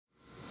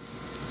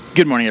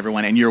Good morning,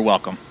 everyone, and you're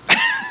welcome.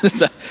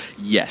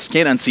 Yes,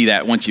 can't unsee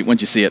that once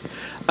you see it.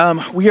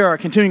 We are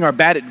continuing our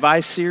bad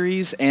advice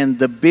series, and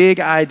the big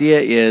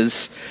idea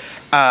is,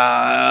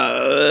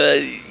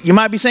 you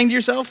might be saying to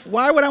yourself,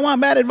 why would I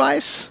want bad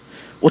advice?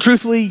 Well,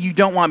 truthfully, you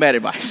don't want bad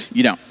advice.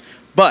 You don't.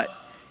 But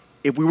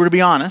if we were to be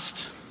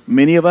honest,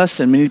 many of us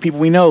and many people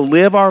we know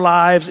live our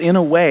lives in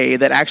a way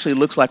that actually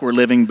looks like we're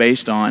living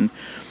based on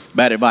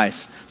bad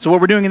advice. So what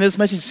we're doing in this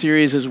message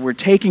series is we're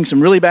taking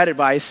some really bad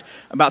advice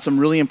about some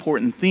really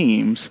important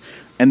themes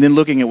and then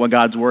looking at what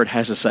God's Word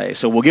has to say.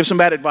 So we'll give some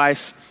bad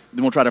advice,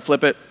 then we'll try to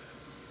flip it,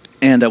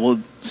 and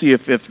we'll see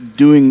if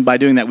by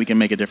doing that we can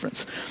make a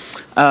difference.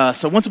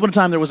 So once upon a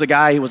time there was a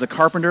guy, he was a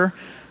carpenter.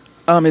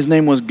 His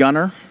name was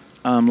Gunnar,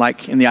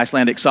 like in the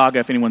Icelandic saga,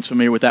 if anyone's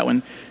familiar with that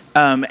one.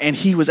 And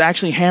he was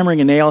actually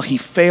hammering a nail. He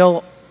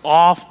fell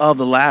off of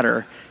the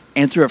ladder,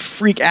 and through a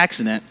freak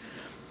accident,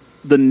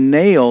 the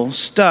nail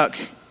stuck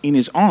in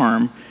his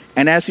arm,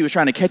 and as he was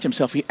trying to catch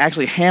himself, he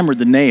actually hammered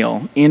the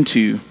nail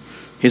into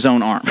his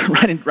own arm,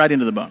 right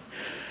into the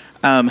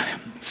bone.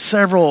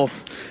 Several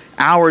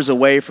hours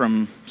away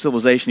from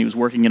civilization, he was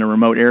working in a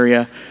remote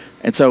area,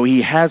 and so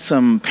he had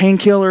some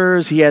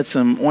painkillers, he had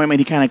some ointment,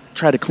 he kind of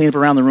tried to clean up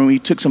around the room. He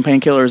took some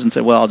painkillers and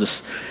said, well, I'll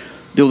just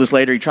deal with this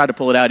later. He tried to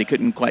pull it out, he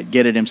couldn't quite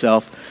get it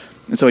himself,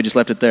 and so he just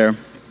left it there.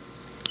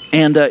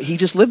 And he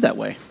just lived that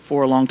way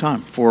for a long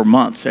time, for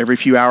months. Every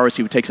few hours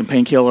he would take some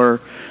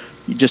painkiller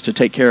just to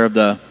take care of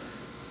the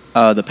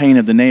pain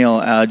of the nail.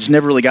 Just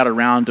never really got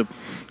around to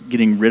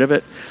getting rid of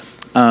it,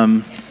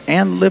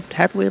 and lived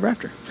happily ever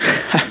after.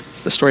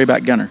 It's the story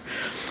about Gunnar.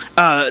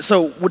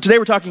 So today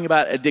we're talking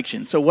about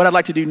addiction. So what I'd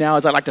like to do now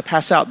is I'd like to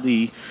pass out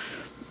the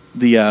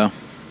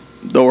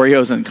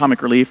Oreos and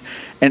Comic Relief.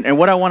 And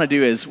what I want to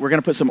do is we're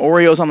going to put some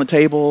Oreos on the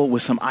table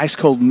with some ice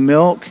cold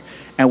milk.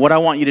 And what I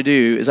want you to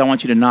do is I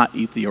want you to not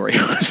eat the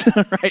Oreos,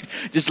 right?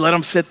 Just let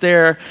them sit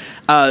there.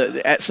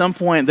 At some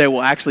point, they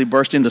will actually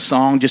burst into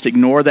song. Just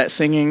ignore that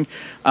singing.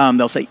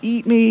 They'll say,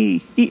 eat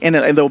me, eat, and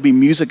there will be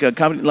music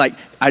accompanying. Like,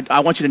 I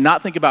want you to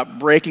not think about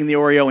breaking the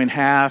Oreo in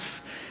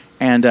half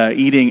and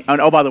eating.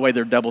 And, oh, by the way,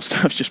 they're double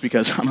stuffed just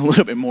because I'm a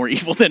little bit more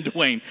evil than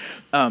Dwayne.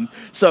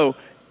 So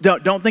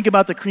don't think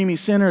about the creamy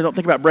center. Don't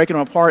think about breaking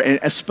them apart. And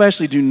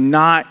especially do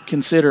not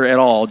consider at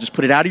all, just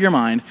put it out of your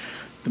mind,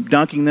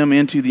 dunking them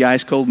into the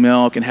ice cold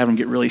milk and have them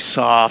get really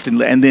soft and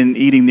then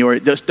eating the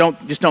Oreo. Just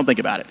don't think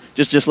about it.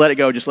 Just let it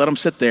go. Just let them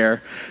sit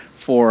there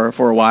for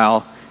a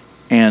while,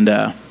 and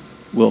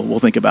we'll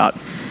think about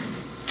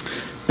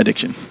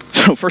addiction.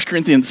 So 1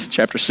 Corinthians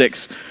chapter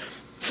 6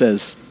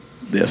 says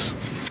this.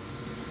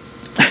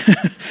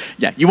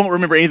 Yeah, you won't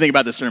remember anything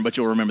about this sermon, but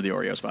you'll remember the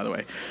Oreos, by the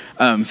way.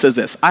 Says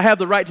this: I have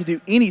the right to do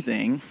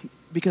anything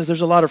because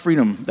there's a lot of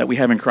freedom that we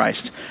have in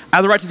Christ. I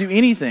have the right to do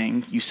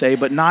anything, you say,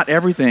 but not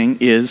everything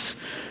is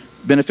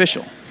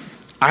beneficial.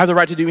 I have the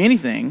right to do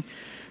anything,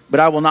 but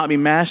I will not be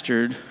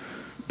mastered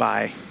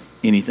by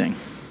anything.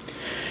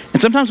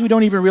 And sometimes we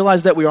don't even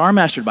realize that we are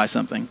mastered by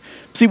something.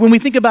 See, when we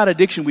think about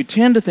addiction, we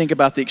tend to think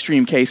about the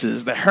extreme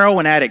cases, the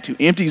heroin addict who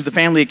empties the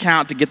family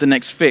account to get the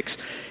next fix.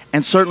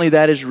 And certainly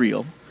that is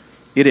real.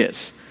 It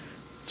is.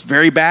 It's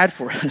very bad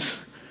for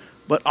us.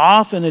 But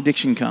often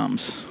addiction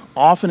comes.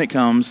 Often it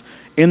comes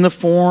in the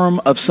form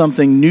of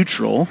something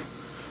neutral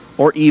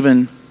or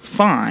even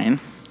fine,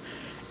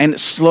 and it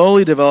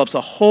slowly develops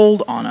a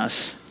hold on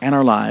us and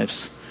our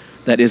lives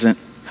that isn't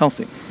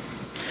healthy.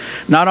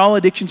 Not all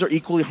addictions are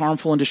equally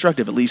harmful and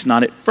destructive, at least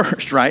not at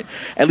first, right?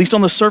 At least on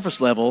the surface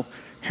level,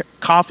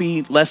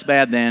 coffee less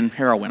bad than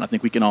heroin. I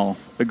think we can all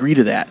agree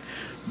to that.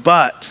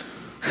 But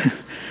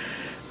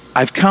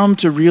I've come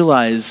to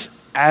realize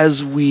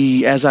as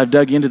I've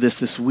dug into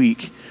this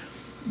week,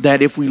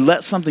 that if we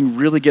let something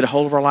really get a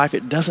hold of our life,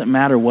 it doesn't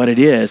matter what it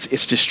is,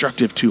 it's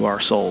destructive to our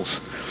souls.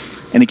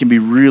 And it can be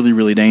really,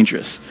 really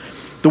dangerous.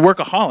 The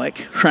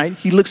workaholic, right?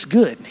 He looks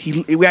good.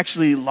 We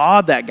actually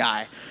laud that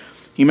guy.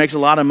 He makes a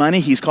lot of money.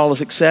 He's called a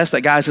success.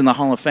 That guy's in the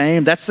Hall of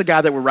Fame. That's the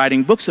guy that we're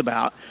writing books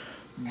about.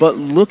 But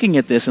looking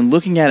at this and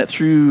looking at it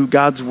through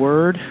God's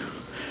Word,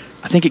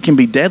 I think it can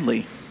be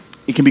deadly.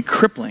 It can be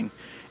crippling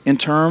in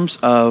terms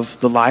of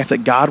the life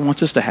that God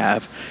wants us to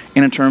have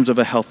and in terms of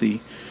a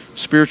healthy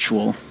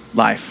spiritual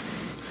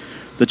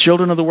life. The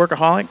children of the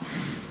workaholic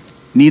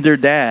need their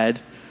dad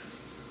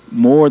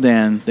more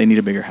than they need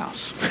a bigger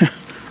house,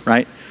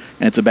 right?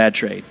 And it's a bad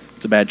trade.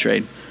 It's a bad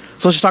trade.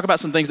 So let's just talk about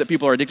some things that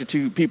people are addicted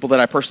to. People that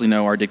I personally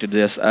know are addicted to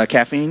this.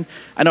 Caffeine.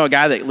 I know a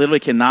guy that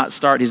literally cannot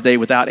start his day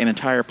without an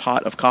entire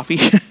pot of coffee.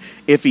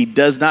 If he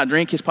does not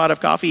drink his pot of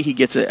coffee, he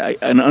gets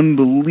an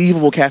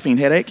unbelievable caffeine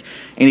headache,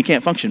 and he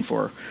can't function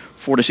for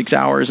 4 to 6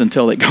 hours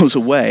until it goes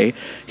away.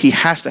 He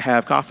has to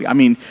have coffee. I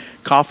mean,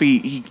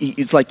 coffee,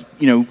 it's like,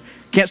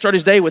 can't start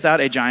his day without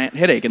a giant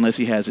headache unless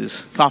he has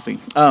his coffee.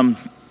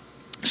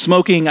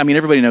 Smoking, I mean,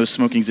 everybody knows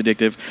smoking's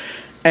addictive.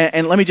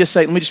 And let me just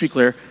be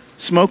clear,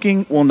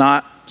 smoking will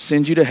not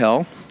send you to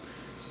hell.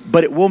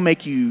 but it will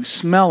make you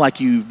smell like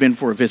you've been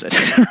for a visit.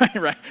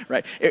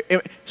 right.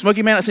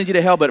 Smoking may not send you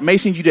to hell, but it may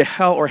send you to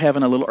hell or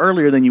heaven a little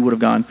earlier than you would have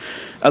gone.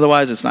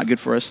 Otherwise, it's not good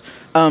for us.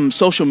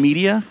 Social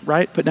media,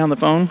 right? Put down the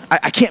phone.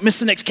 I can't miss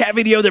the next cat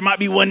video. There might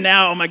be one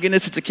now. Oh my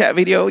goodness, it's a cat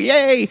video.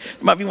 Yay! There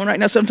might be one right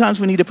now. Sometimes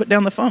we need to put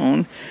down the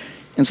phone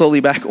and slowly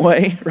back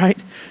away, right?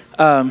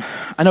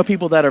 I know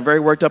people that are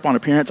very worked up on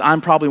appearance. I'm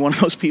probably one of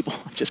those people.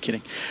 I'm just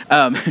kidding.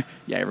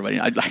 Yeah, everybody.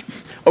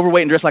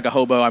 Overweight and dressed like a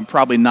hobo. I'm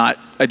probably not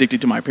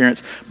addicted to my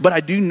appearance. But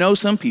I do know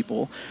some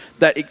people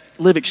that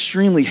live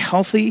extremely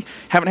healthy,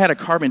 haven't had a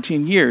carb in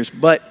 10 years,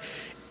 but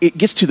it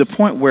gets to the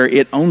point where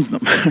it owns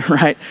them,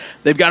 right?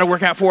 They've got to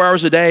work out 4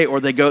 hours a day,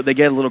 or they get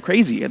a little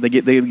crazy, they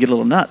get a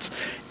little nuts.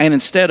 And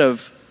instead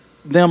of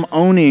them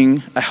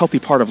owning a healthy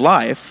part of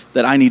life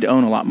that I need to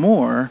own a lot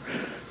more,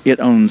 it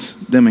owns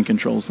them and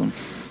controls them.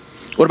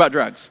 What about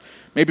drugs?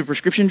 Maybe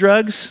prescription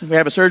drugs. We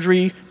have a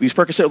surgery, we use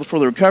Percocet for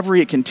the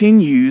recovery, it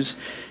continues,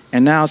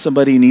 and now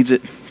somebody needs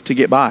it to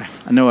get by.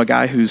 I know a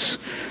guy whose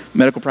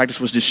medical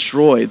practice was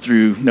destroyed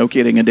through, no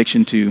kidding,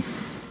 addiction to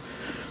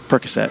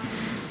Percocet.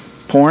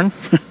 Porn?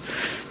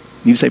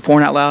 Need to say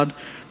porn out loud?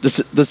 The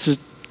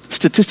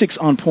statistics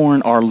on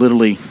porn are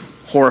literally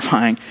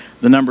horrifying.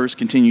 The numbers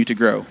continue to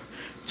grow.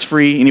 It's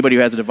free. Anybody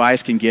who has a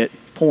device can get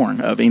porn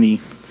of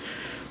any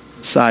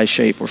size,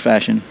 shape, or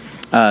fashion.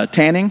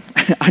 Tanning.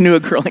 I knew a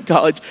girl in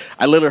college.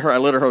 I let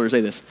her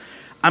say this.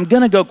 I'm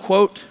going to go,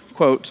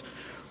 quote,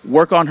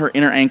 work on her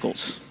inner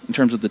ankles in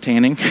terms of the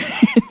tanning.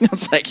 I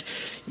was like,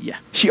 yeah.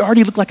 She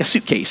already looked like a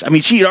suitcase. I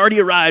mean, she had already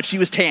arrived. She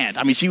was tanned.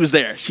 I mean, she was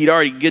there. She'd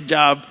already, good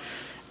job.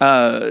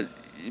 But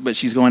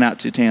she's going out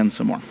to tan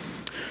some more.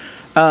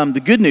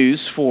 The good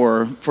news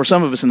for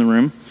some of us in the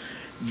room,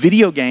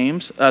 video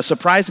games,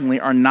 surprisingly,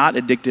 are not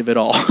addictive at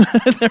all.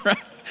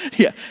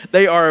 Yeah,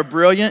 they are a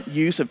brilliant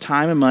use of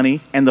time and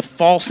money, and the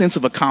false sense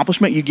of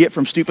accomplishment you get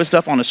from stupid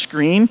stuff on a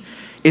screen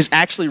is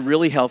actually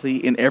really healthy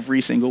in every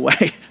single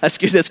way. That's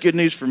good. That's good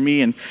news for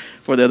me and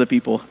for the other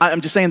people. I'm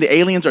just saying the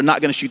aliens are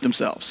not going to shoot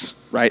themselves,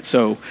 right?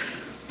 So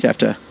you have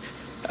to,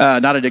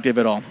 not addictive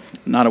at all,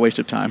 not a waste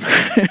of time.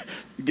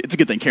 It's a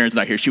good thing Karen's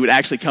not here. She would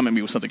actually come at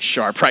me with something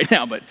sharp right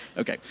now, but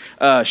okay.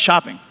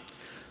 Shopping,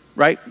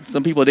 right?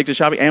 Some people addicted to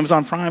shopping.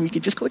 Amazon Prime, you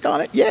can just click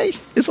on it. Yay.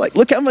 It's like,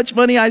 look how much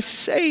money I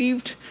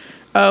saved.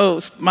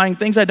 Oh, buying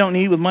things I don't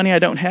need with money I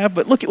don't have,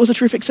 but look, it was a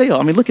terrific sale.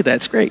 I mean, look at that.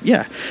 It's great.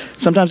 Yeah.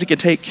 Sometimes it can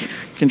take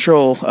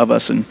control of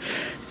us and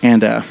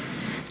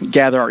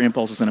gather our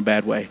impulses in a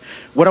bad way.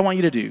 What I want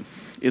you to do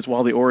is,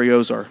 while the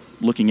Oreos are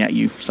looking at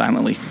you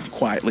silently,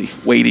 quietly,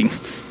 waiting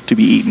to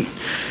be eaten,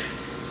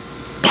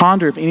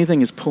 ponder if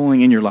anything is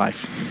pulling in your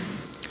life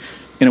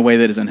in a way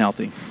that is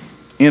unhealthy,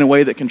 in a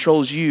way that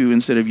controls you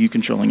instead of you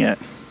controlling it.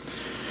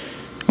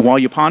 And while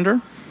you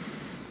ponder,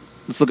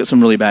 let's look at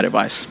some really bad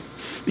advice.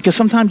 Because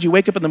sometimes you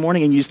wake up in the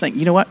morning and you just think,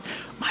 you know what?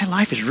 My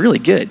life is really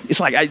good. It's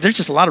like there's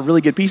just a lot of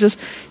really good pieces,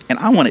 and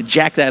I want to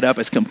jack that up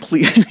as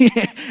completely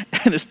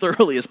and as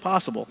thoroughly as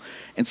possible.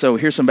 And so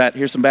here's some bad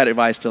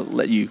advice to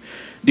let you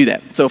do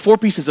that. So 4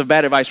 pieces of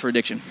bad advice for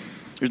addiction.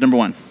 Here's number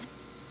 1.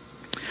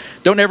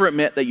 Don't ever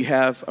admit that you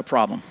have a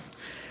problem.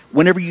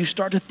 Whenever you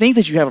start to think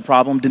that you have a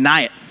problem,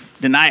 deny it.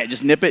 Deny it.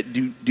 Just nip it.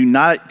 Do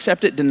not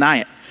accept it. Deny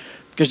it.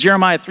 Because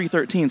Jeremiah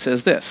 3:13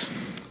 says this.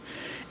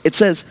 It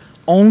says,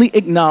 only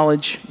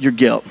acknowledge your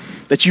guilt,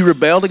 that you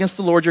rebelled against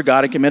the Lord your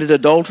God and committed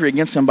adultery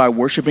against him by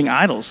worshiping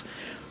idols.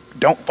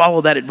 Don't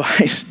follow that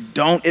advice.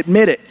 Don't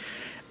admit it.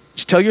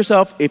 Just tell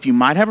yourself, if you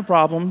might have a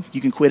problem,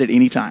 you can quit at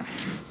any time.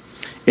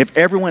 If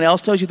everyone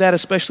else tells you that,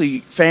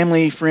 especially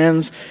family,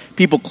 friends,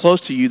 people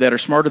close to you that are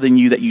smarter than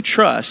you that you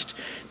trust,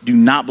 do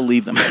not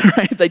believe them.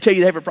 Right? If they tell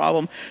you they have a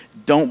problem,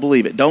 don't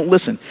believe it. Don't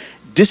listen.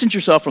 Distance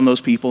yourself from those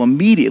people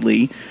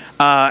immediately,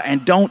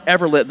 and don't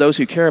ever let those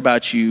who care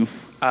about you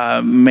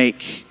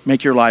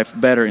make your life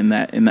better in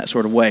that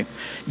sort of way.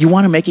 You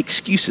want to make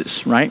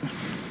excuses, right?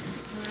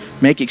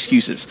 Make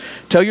excuses.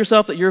 Tell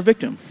yourself that you're a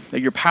victim,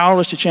 that you're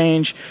powerless to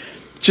change.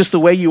 It's just the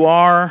way you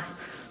are.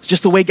 It's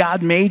just the way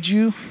God made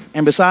you.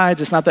 And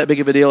besides, it's not that big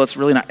of a deal. It's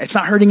really not. It's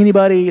not hurting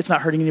anybody. It's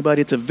not hurting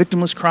anybody. It's a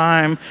victimless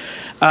crime.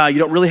 You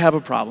don't really have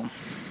a problem.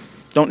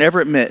 Don't ever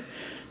admit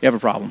you have a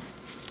problem.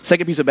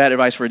 Second piece of bad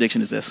advice for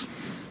addiction is this.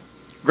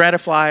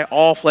 Gratify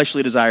all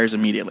fleshly desires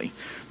immediately,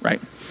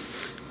 right?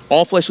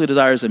 All fleshly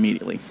desires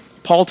immediately.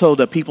 Paul told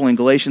the people in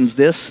Galatians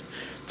this.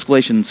 It's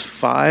Galatians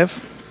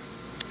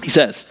 5. He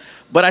says,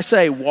 but I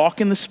say,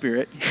 walk in the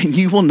Spirit, and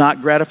you will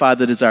not gratify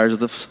the desires of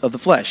the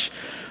flesh.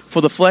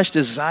 For the flesh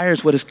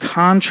desires what is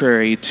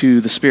contrary to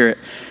the Spirit,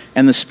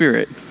 and the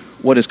Spirit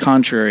what is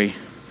contrary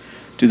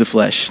to the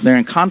flesh. They're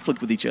in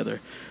conflict with each other,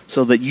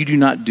 so that you do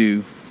not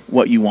do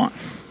what you want.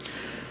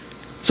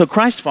 So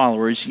Christ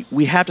followers,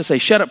 we have to say,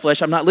 shut up,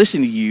 flesh, I'm not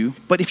listening to you.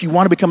 But if you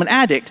want to become an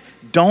addict,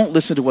 don't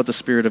listen to what the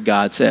Spirit of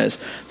God says.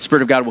 The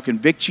Spirit of God will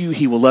convict you.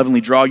 He will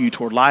lovingly draw you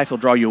toward life. He'll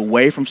draw you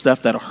away from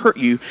stuff that'll hurt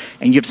you.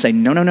 And you have to say,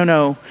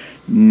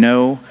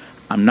 no,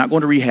 I'm not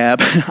going to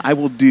rehab. I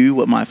will do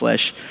what my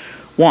flesh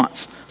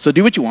wants. So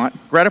do what you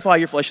want. Gratify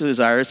your fleshly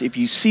desires. If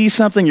you see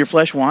something your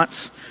flesh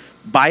wants,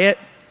 buy it,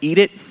 eat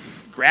it,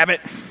 grab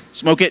it,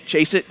 smoke it,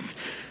 chase it,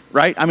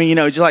 right? I mean,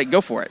 just like,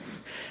 go for it.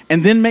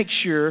 And then make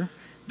sure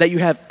that you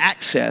have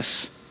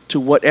access to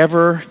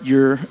whatever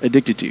you're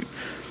addicted to.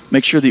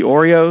 Make sure the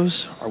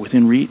Oreos are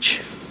within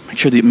reach. Make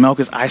sure the milk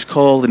is ice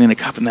cold and in a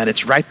cup and that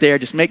it's right there.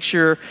 Just make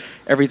sure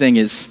everything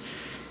is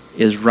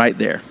right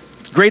there.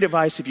 It's great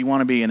advice if you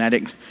want to be an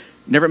addict.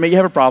 Never admit you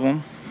have a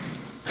problem.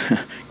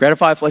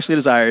 Gratify fleshly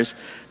desires.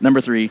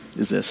 Number 3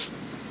 is this.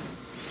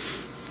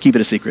 Keep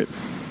it a secret.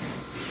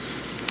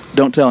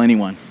 Don't tell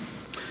anyone,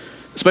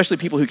 especially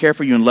people who care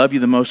for you and love you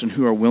the most and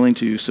who are willing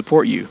to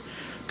support you.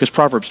 Because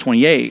Proverbs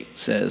 28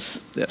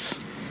 says this.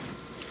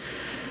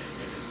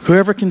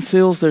 Whoever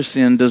conceals their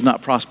sin does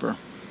not prosper,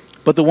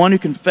 but the one who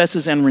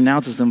confesses and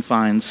renounces them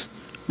finds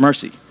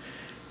mercy.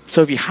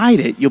 So if you hide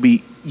it,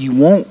 you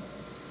won't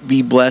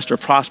be blessed or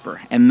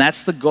prosper. And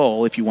that's the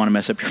goal if you want to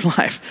mess up your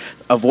life.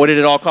 Avoid it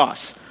at all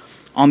costs.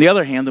 On the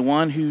other hand, the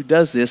one who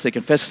does this, they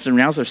confess and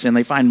renounce their sin,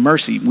 they find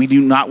mercy. We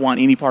do not want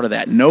any part of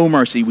that. No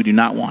mercy, we do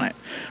not want it.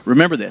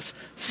 Remember this,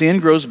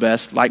 sin grows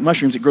best, like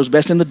mushrooms, it grows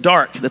best in the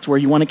dark. That's where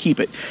you want to keep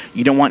it.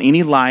 You don't want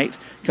any light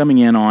coming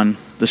in on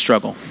the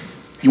struggle.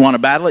 You want to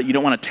battle it. You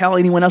don't want to tell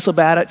anyone else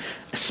about it,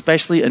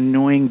 especially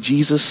annoying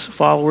Jesus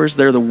followers.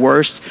 They're the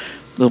worst.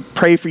 They'll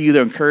pray for you.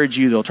 They'll encourage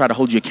you. They'll try to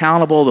hold you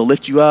accountable. They'll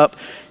lift you up.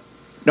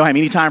 Don't have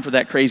any time for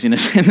that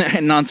craziness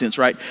and nonsense,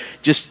 right?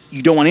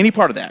 You don't want any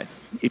part of that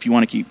if you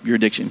want to keep your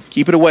addiction.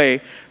 Keep it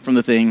away from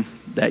the thing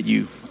that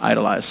you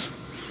idolize.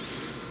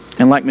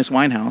 And like Miss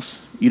Winehouse,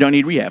 you don't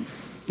need rehab.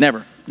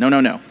 Never.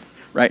 No,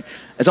 right?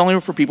 It's only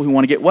for people who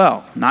want to get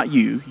well, not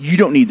you. You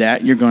don't need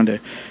that. You're going to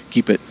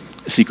keep it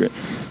a secret.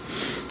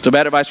 So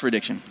bad advice for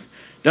addiction.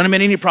 Don't admit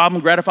any problem,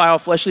 gratify all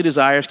fleshly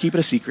desires, keep it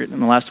a secret. And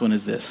the last one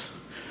is this.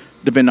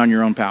 Depend on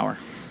your own power.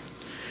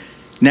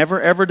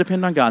 Never ever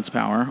depend on God's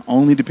power,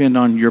 only depend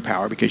on your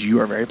power because you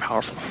are very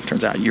powerful.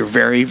 Turns out you're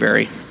very,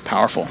 very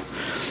powerful.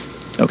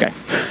 Okay.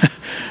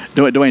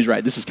 Dwayne's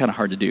right. This is kind of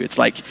hard to do. It's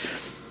like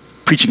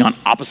preaching on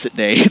opposite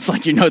day. It's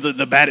like,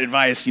 the bad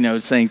advice,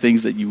 saying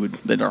things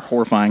that are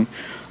horrifying.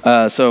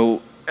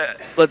 So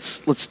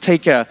let's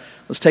take a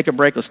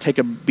break. Let's take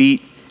a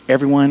beat.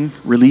 Everyone,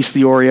 release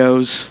the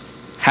Oreos.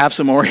 Have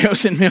some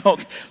Oreos and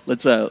milk.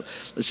 Let's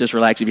just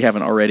relax if you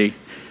haven't already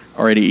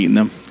eaten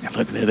them. And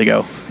look, there they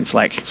go. It's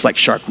like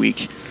Shark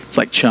Week. It's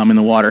like chum in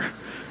the water.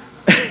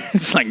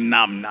 It's like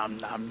nom nom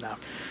nom nom.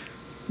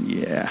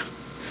 Yeah.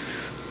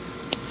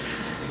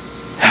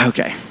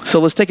 Okay, so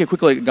let's take a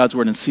quick look at God's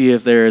word and see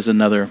if there is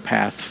another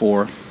path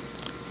for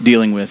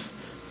dealing with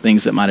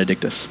things that might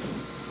addict us.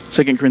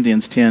 2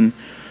 Corinthians 10,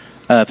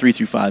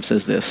 3-5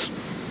 says this.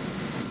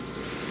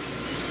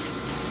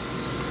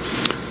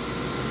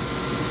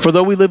 For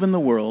though we live in the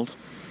world,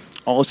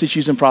 all its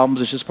issues and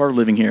problems is just part of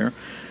living here,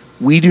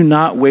 we do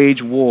not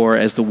wage war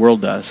as the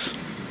world does.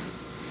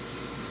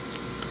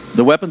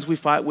 The weapons we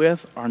fight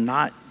with are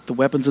not the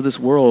weapons of this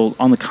world.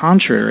 On the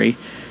contrary,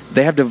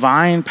 they have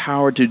divine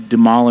power to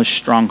demolish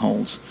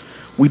strongholds.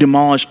 We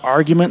demolish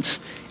arguments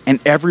and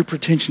every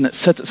pretension that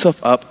sets itself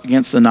up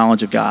against the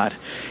knowledge of God.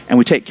 And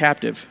we take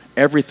captive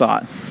every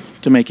thought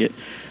to make it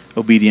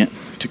obedient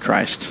to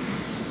Christ.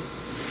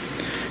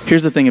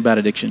 Here's the thing about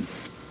addiction.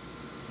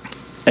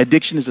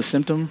 Addiction is a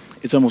symptom.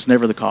 It's almost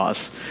never the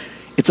cause.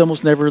 It's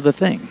almost never the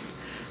thing.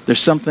 There's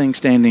something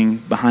standing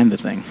behind the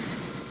thing.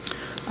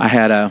 I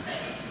had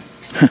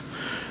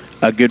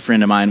a good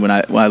friend of mine when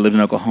I lived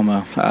in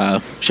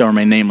Oklahoma, shall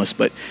remain nameless,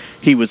 but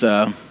he was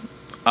a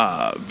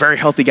very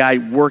healthy guy,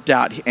 worked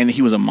out, and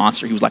he was a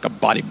monster. He was like a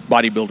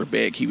bodybuilder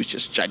big. He was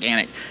just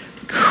gigantic,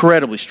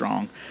 incredibly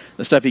strong.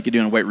 The stuff he could do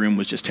in a weight room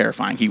was just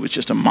terrifying. He was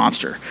just a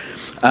monster.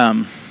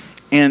 And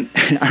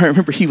I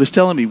remember he was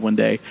telling me one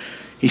day,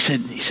 he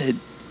said,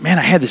 man,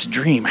 I had this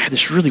dream. I had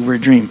this really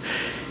weird dream.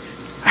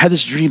 I had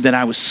this dream that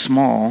I was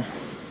small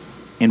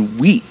and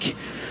weak.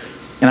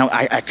 And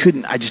I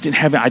just didn't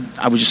have it.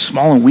 I was just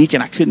small and weak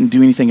and I couldn't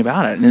do anything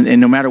about it.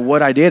 And no matter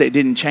what I did, it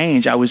didn't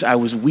change. I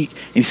was weak.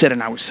 And he said,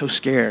 and I was so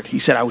scared. He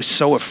said, I was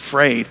so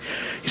afraid.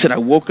 He said, I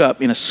woke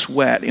up in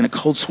a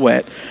cold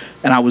sweat,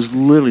 and I was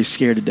literally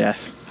scared to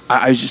death.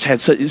 I just had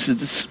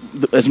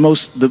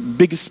the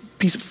biggest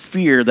piece of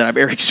fear that I've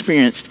ever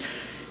experienced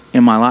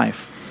in my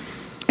life.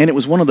 And it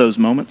was one of those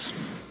moments.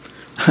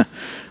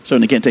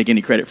 Certainly can't take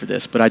any credit for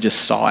this, but I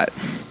just saw it.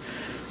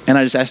 And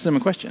I just asked him a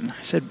question.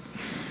 I said,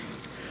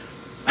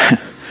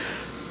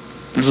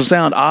 this will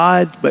sound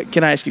odd, but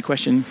can I ask you a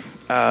question?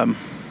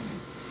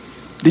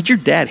 Did your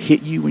dad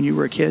hit you when you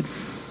were a kid?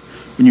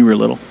 When you were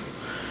little?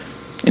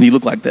 And he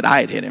looked like that I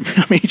had hit him.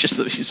 I mean,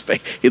 his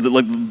face, he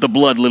looked like the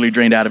blood literally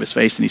drained out of his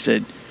face. And he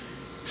said,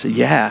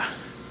 yeah,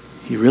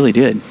 he really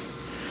did.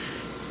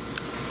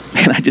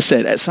 And I just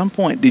said, at some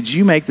point, did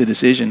you make the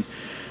decision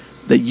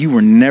that you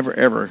were never,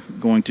 ever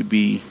going to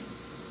be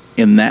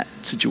in that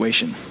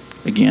situation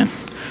again?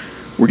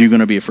 Were you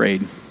going to be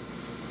afraid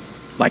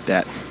like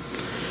that?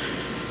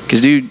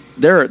 Because, dude,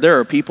 there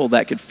are people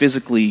that could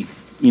physically,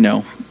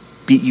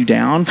 beat you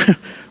down.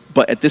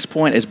 But at this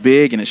point, as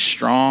big and as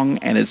strong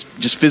and as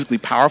just physically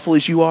powerful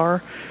as you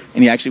are,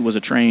 and he actually was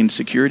a trained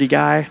security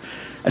guy,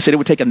 I said it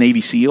would take a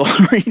Navy SEAL.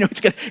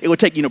 It would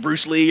take,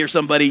 Bruce Lee or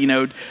somebody,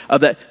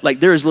 of that. Like,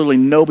 there is literally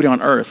nobody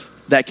on earth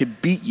that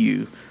could beat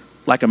you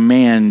like a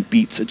man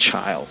beats a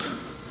child.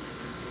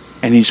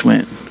 And he just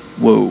went,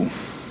 whoa.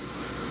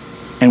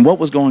 And what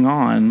was going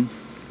on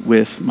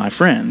with my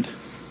friend?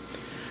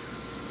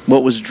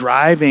 What was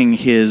driving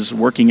his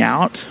working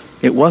out?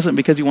 It wasn't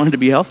because he wanted to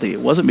be healthy. It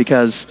wasn't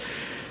because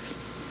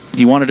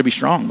he wanted to be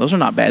strong. Those are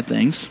not bad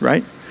things,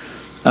 right?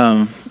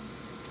 It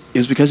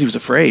was because he was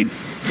afraid.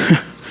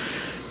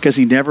 Because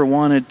he never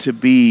wanted to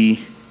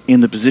be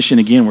in the position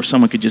again where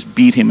someone could just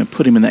beat him and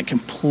put him in that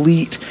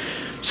complete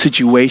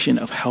situation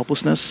of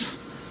helplessness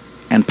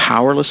and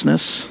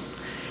powerlessness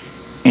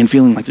and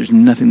feeling like there's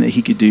nothing that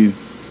he could do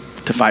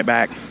to fight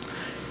back.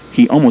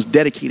 He almost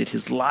dedicated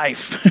his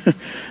life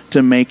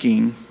to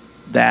making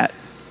that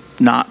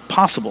not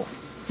possible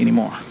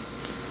anymore.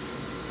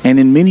 And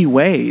in many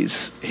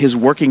ways, his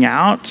working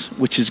out,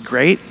 which is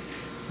great,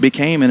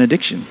 became an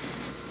addiction.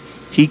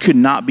 He could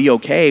not be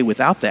okay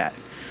without that.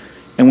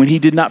 And when he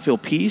did not feel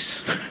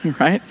peace,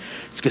 right,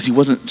 it's because he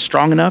wasn't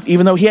strong enough,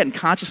 even though he hadn't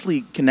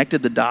consciously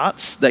connected the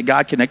dots that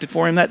God connected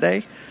for him that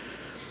day.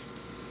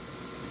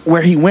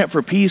 Where he went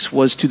for peace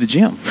was to the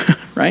gym,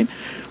 right?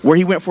 Where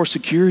he went for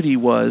security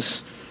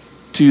was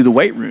to the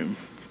weight room,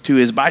 to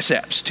his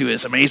biceps, to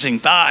his amazing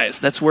thighs.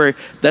 That's where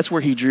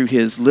he drew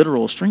his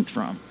literal strength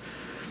from.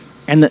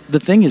 And the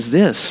thing is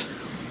this.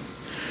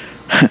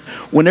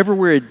 Whenever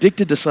we're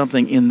addicted to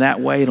something in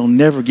that way, it'll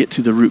never get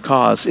to the root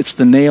cause. It's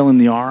the nail in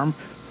the arm.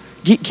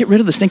 Get rid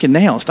of the stinking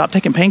nail. Stop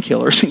taking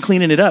painkillers and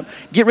cleaning it up.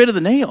 Get rid of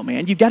the nail,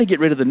 man. You've got to get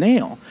rid of the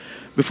nail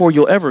before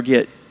you'll ever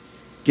get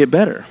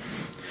better.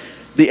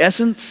 The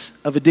essence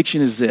of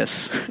addiction is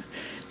this.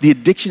 The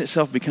addiction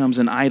itself becomes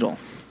an idol.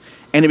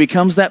 And it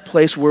becomes that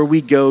place where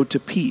we go to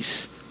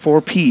peace,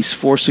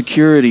 for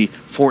security,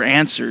 for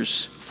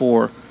answers,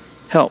 for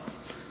help.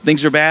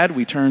 Things are bad,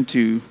 we turn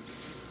to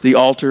the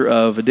altar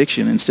of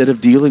addiction instead of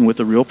dealing with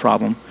the real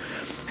problem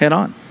head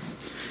on.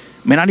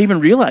 May not even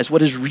realize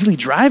what is really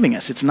driving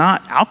us. It's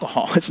not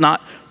alcohol. It's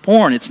not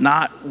porn. It's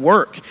not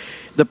work.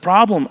 The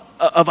problem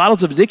of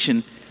idols of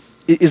addiction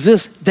is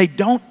this. They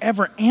don't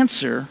ever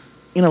answer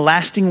in a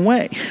lasting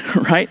way,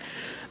 right?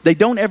 They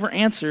don't ever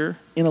answer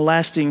in a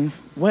lasting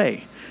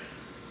way.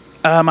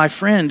 My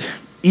friend,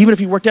 even if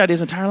he worked out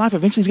his entire life,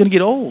 eventually he's going to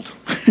get old,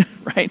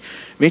 right?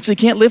 Eventually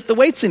he can't lift the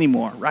weights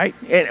anymore, right?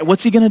 And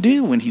what's he going to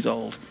do when he's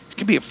old? He's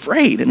going to be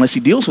afraid unless he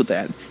deals with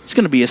that. He's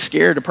going to be as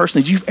scared a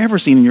person as you've ever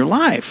seen in your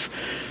life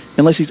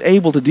unless he's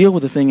able to deal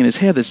with the thing in his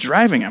head that's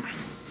driving him.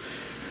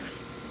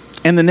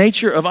 And the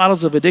nature of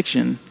idols of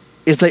addiction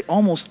is they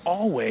almost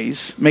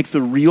always make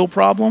the real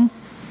problem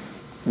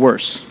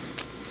worse.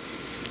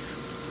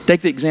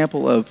 Take the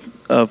example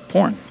of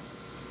porn.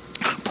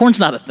 Porn's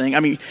not a thing. I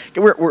mean,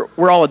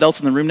 we're all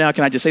adults in the room now.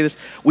 Can I just say this?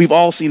 We've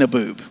all seen a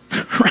boob.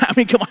 I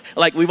mean, come on.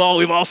 Like we've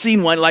all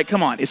seen one. Like,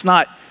 come on. It's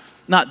not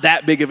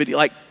that big of a deal.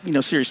 Like,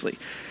 seriously.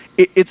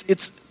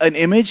 It's an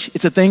image.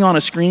 It's a thing on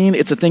a screen.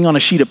 It's a thing on a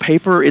sheet of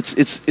paper.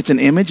 It's an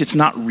image. It's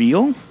not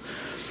real.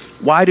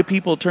 Why do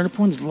people turn to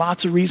porn? There's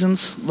lots of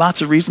reasons.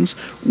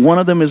 One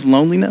of them is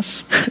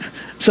loneliness.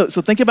 So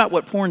think about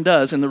what porn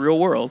does in the real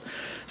world.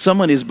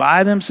 Someone is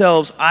by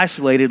themselves,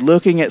 isolated,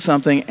 looking at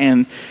something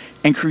and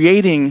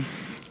creating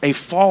a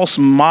false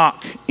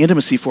mock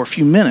intimacy for a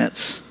few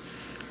minutes,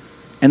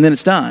 and then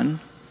it's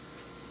done,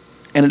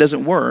 and it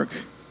doesn't work,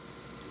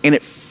 and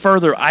it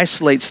further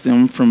isolates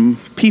them from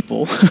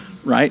people,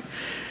 right?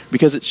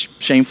 Because it's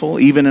shameful.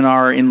 Even in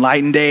our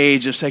enlightened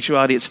age of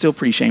sexuality, it's still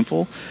pretty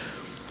shameful.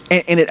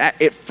 And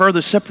it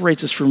further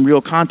separates us from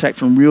real contact,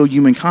 from real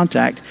human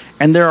contact.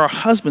 And there are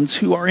husbands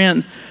who are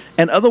in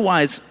an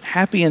otherwise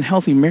happy and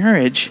healthy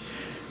marriage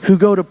who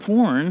go to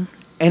porn,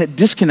 and it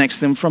disconnects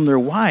them from their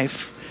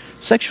wife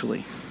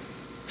sexually.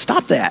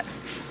 Stop that,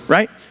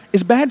 right?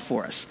 It's bad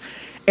for us.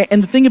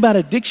 And the thing about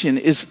addiction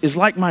is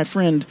like my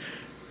friend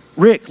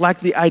Rick,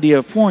 like the idea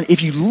of porn,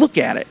 if you look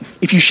at it,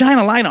 if you shine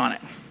a light on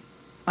it,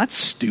 that's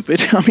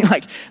stupid. I mean,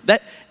 like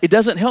that, it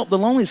doesn't help the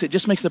loneliness. It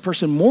just makes the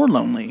person more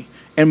lonely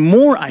and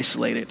more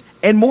isolated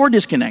and more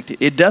disconnected.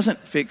 It doesn't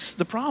fix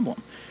the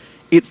problem.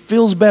 It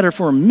feels better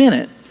for a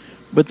minute,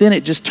 but then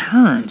it just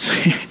turns.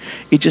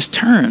 It just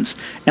turns.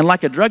 And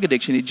like a drug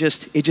addiction, it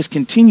just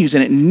continues,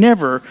 and it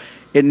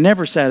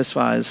never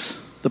satisfies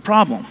the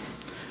problem.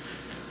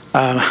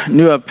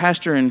 Knew a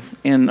pastor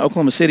in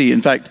Oklahoma City.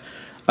 In fact,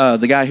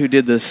 the guy who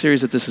did the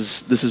series that this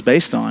is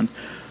based on,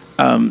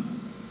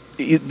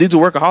 dude's a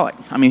workaholic.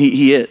 I mean,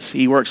 he is.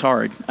 He works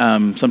hard,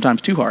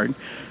 sometimes too hard.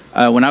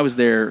 When I was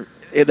there,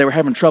 they were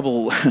having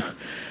trouble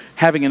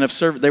having enough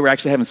service. They were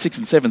actually having 6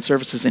 and 7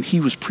 services, and he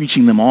was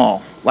preaching them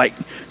all, like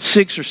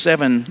 6 or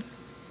 7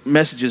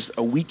 messages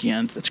a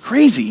weekend. That's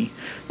crazy.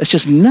 That's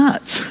just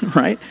nuts,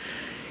 right?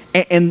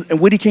 And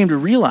what he came to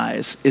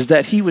realize is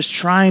that he was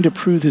trying to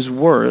prove his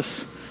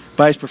worth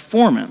by his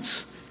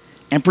performance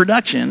and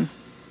production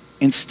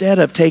instead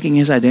of taking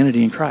his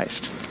identity in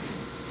Christ.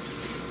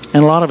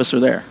 And a lot of us are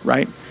there,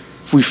 right?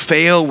 If we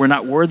fail, we're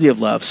not worthy of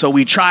love. So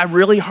we try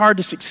really hard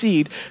to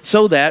succeed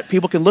so that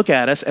people can look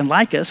at us and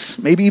like us,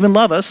 maybe even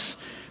love us,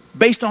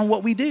 based on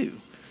what we do.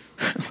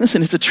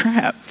 Listen, it's a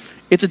trap.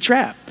 It's a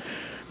trap.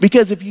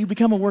 Because if you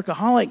become a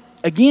workaholic,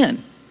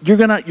 again, you're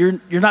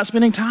not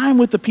spending time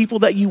with the people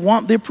that you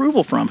want the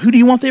approval from. Who do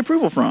you want the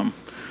approval from?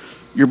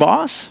 Your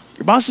boss?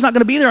 Your boss is not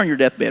going to be there on your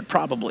deathbed,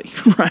 probably,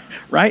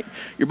 right?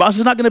 Your boss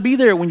is not going to be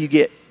there when you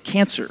get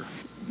cancer.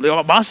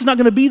 The boss is not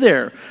going to be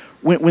there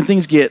when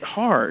things get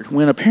hard.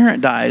 When a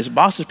parent dies,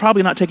 boss is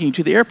probably not taking you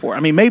to the airport. I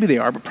mean, maybe they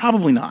are, but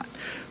probably not,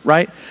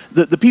 right?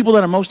 The people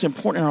that are most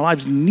important in our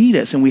lives need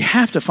us, and we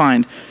have to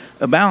find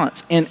a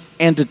balance.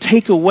 And to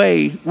take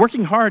away,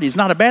 working hard is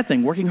not a bad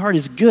thing. Working hard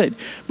is good.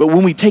 But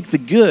when we take the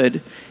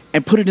good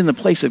and put it in the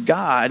place of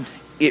God,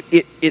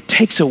 it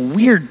takes a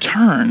weird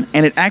turn,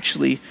 and it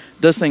actually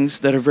does things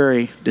that are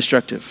very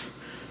destructive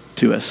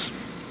to us.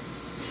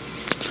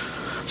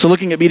 So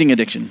looking at beating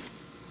addiction.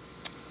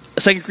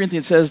 2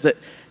 Corinthians says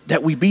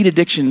that we beat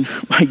addiction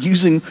by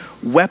using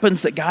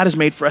weapons that God has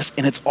made for us,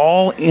 and it's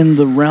all in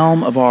the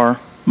realm of our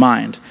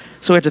mind.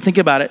 So we have to think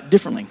about it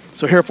differently.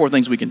 So here are 4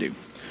 things we can do.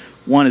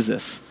 One is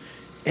this: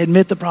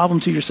 admit the problem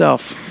to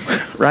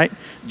yourself, right?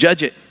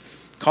 Judge it.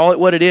 Call it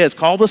what it is.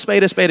 Call the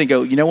spade a spade and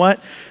go, you know what?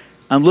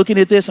 I'm looking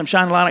at this. I'm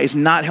shining a light on it. It's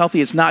not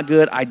healthy. It's not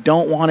good. I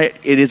don't want it.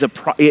 It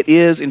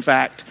is, in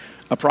fact,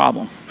 a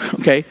problem,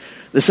 okay?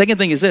 The second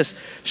thing is this: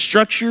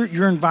 structure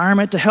your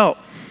environment to help.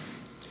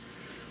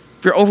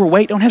 If you're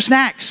overweight, don't have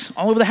snacks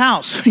all over the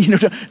house.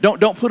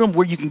 Don't put them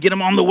where you can get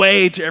them on the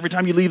way to every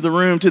time you leave the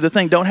room to the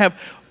thing. Don't have,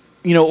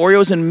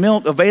 Oreos and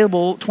milk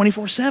available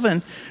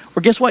 24/7.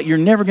 Or guess what? You're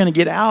never going to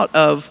get out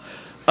of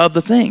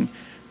the thing.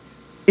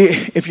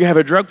 If you have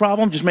a drug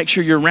problem, just make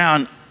sure you're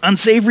around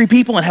unsavory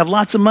people and have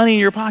lots of money in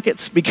your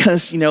pockets,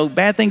 because,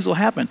 bad things will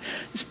happen.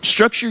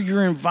 Structure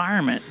your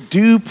environment.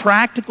 Do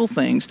practical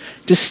things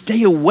to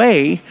stay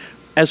away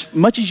as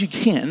much as you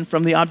can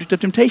from the object of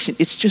temptation.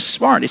 It's just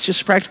smart. It's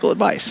just practical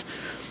advice.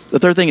 The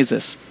third thing is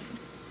this: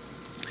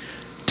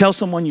 tell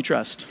someone you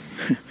trust.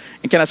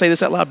 And can I say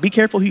this out loud? Be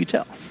careful who you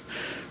tell,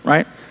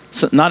 right?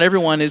 So not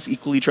everyone is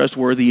equally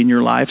trustworthy in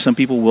your life. Some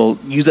people will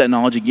use that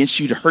knowledge against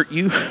you to hurt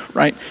you,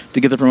 right? To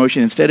get the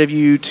promotion instead of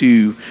you,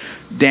 to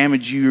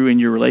damage you in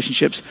your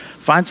relationships.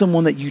 Find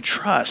someone that you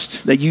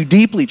trust, that you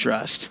deeply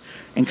trust,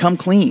 and come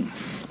clean,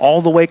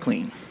 all the way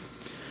clean.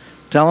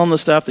 Tell them the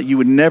stuff that you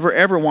would never,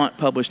 ever want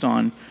published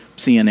on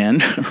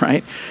CNN,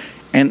 right?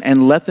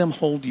 And let them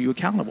hold you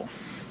accountable.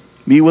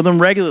 Meet with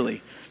them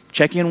regularly.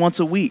 Check in once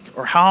a week,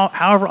 or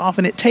however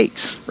often it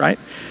takes, right?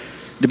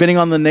 Depending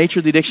on the nature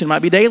of the addiction, it might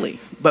be daily.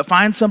 But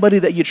find somebody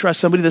that you trust,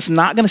 somebody that's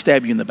not going to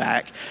stab you in the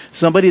back,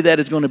 somebody that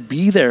is going to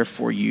be there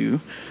for you,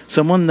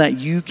 someone that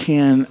you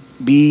can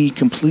be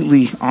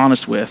completely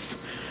honest with,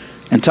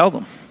 and tell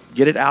them.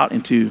 Get it out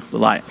into the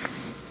light.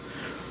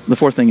 The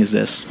fourth thing is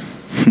this: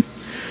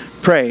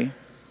 pray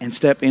and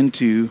step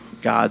into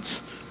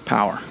God's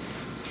power.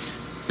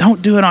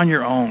 Don't do it on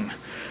your own.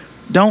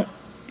 Don't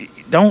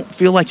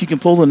feel like you can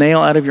pull the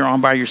nail out of your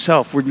arm by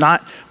yourself.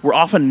 We're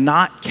often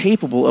not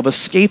capable of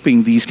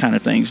escaping these kind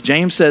of things.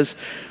 James says,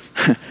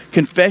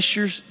 confess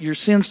your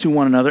sins to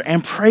one another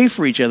and pray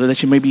for each other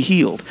that you may be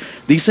healed.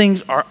 These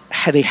things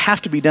they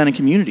have to be done in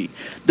community.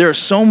 There are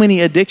so many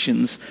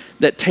addictions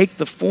that take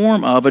the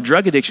form of a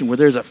drug addiction where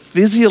there's a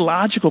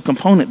physiological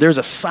component, there's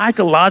a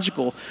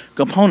psychological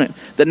component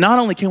that not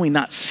only can we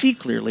not see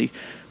clearly,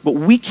 but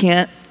we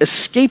can't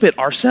escape it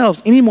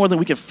ourselves any more than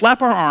we can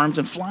flap our arms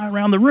and fly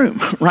around the room,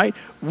 right?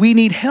 We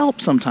need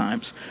help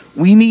sometimes.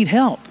 We need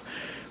help.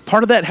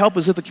 Part of that help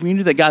is with the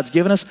community that God's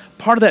given us.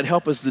 Part of that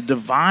help is the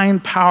divine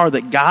power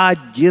that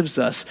God gives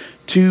us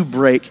to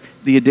break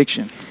the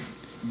addiction.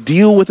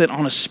 Deal with it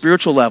on a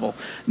spiritual level,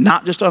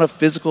 not just on a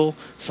physical,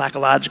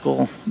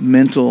 psychological,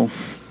 mental,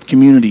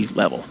 community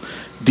level.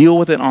 Deal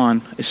with it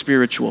on a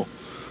spiritual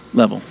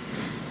level.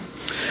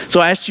 So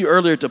I asked you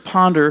earlier to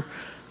ponder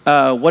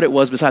what it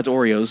was besides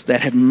Oreos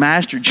that had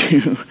mastered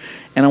you.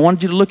 And I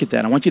wanted you to look at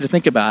that. I want you to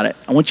think about it.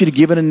 I want you to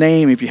give it a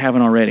name if you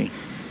haven't already.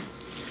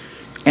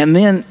 And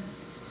then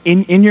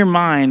in your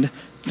mind,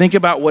 think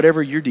about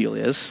whatever your deal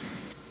is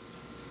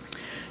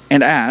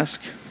and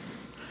ask,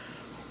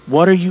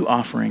 what are you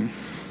offering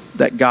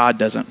that God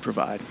doesn't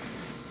provide?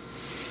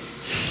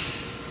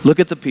 Look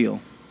at the pill.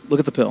 Look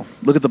at the pill.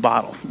 Look at the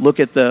bottle. Look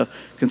at the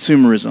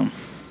consumerism.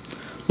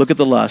 Look at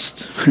the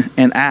lust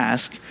and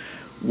ask,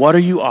 what are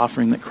you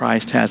offering that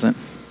Christ hasn't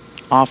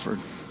offered?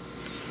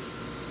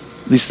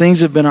 These things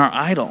have been our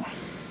idol.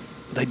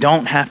 They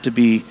don't have to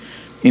be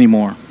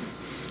anymore.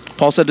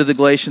 Paul said to the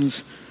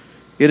Galatians,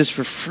 it is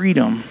for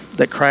freedom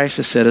that Christ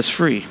has set us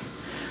free.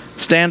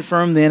 Stand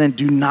firm then and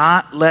do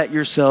not let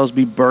yourselves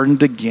be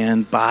burdened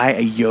again by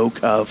a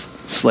yoke of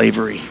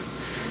slavery.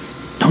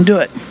 Don't do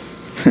it.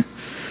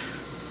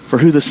 For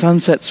who the Son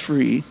sets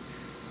free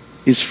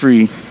is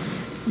free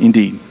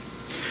indeed.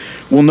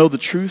 We'll know the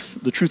truth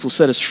will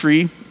set us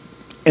free,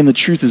 and the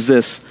truth is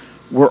this: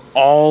 we're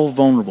all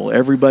vulnerable.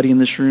 Everybody in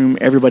this room,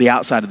 everybody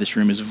outside of this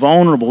room is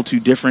vulnerable to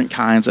different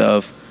kinds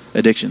of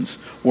addictions.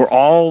 We're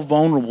all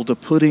vulnerable to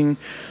putting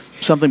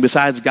something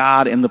besides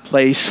God in the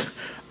place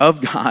of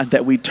God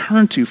that we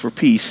turn to for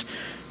peace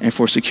and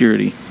for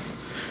security.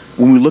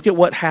 When we look at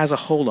what has a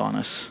hold on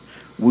us,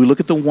 we look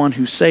at the one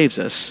who saves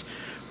us,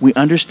 we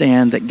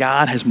understand that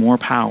God has more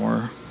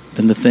power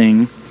than the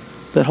thing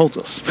that holds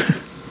us,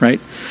 right?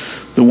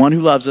 The one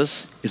who loves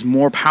us is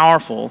more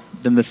powerful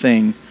than the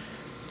thing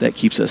that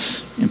keeps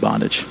us in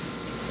bondage.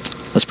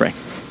 Let's pray.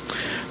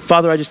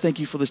 Father, I just thank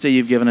you for this day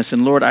you've given us.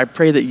 And Lord, I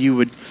pray that you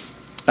would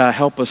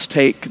help us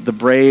take the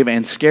brave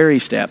and scary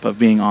step of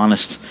being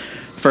honest,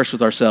 first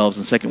with ourselves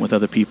and second with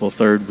other people,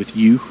 third with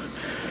you.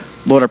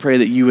 Lord, I pray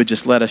that you would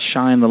just let us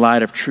shine the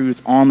light of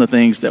truth on the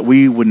things that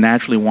we would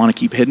naturally want to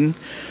keep hidden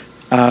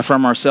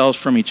from ourselves,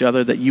 from each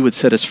other, that you would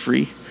set us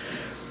free,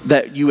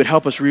 that you would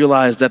help us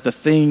realize that the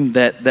thing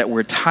that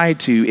we're tied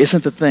to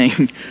isn't the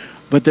thing,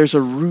 but there's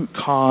a root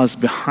cause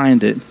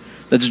behind it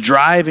that's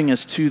driving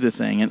us to the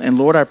thing. And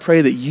Lord, I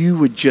pray that you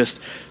would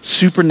just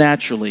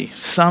supernaturally,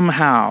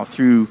 somehow,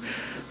 through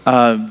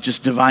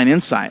just divine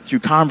insight, through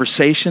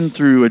conversation,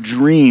 through a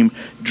dream,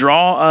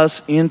 draw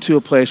us into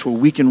a place where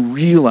we can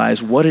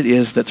realize what it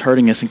is that's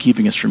hurting us and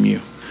keeping us from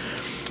you.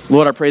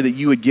 Lord, I pray that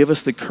you would give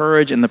us the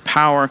courage and the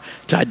power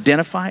to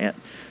identify it,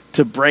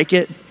 to break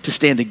it, to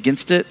stand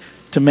against it,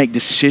 to make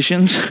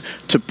decisions,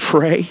 to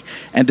pray,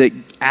 and to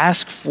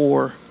ask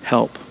for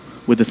help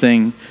with the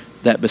thing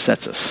that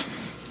besets us.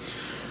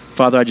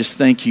 Father, I just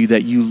thank you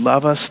that you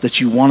love us, that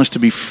you want us to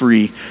be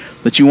free,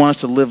 that you want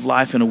us to live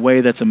life in a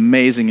way that's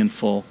amazing and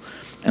full.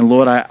 And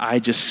Lord, I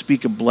just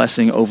speak a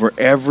blessing over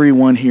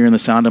everyone here in the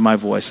sound of my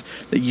voice,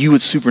 that you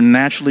would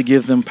supernaturally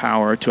give them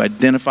power to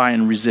identify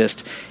and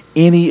resist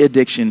any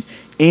addiction,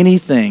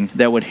 anything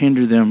that would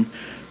hinder them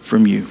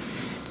from you.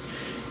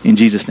 In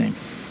Jesus' name,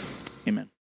 amen.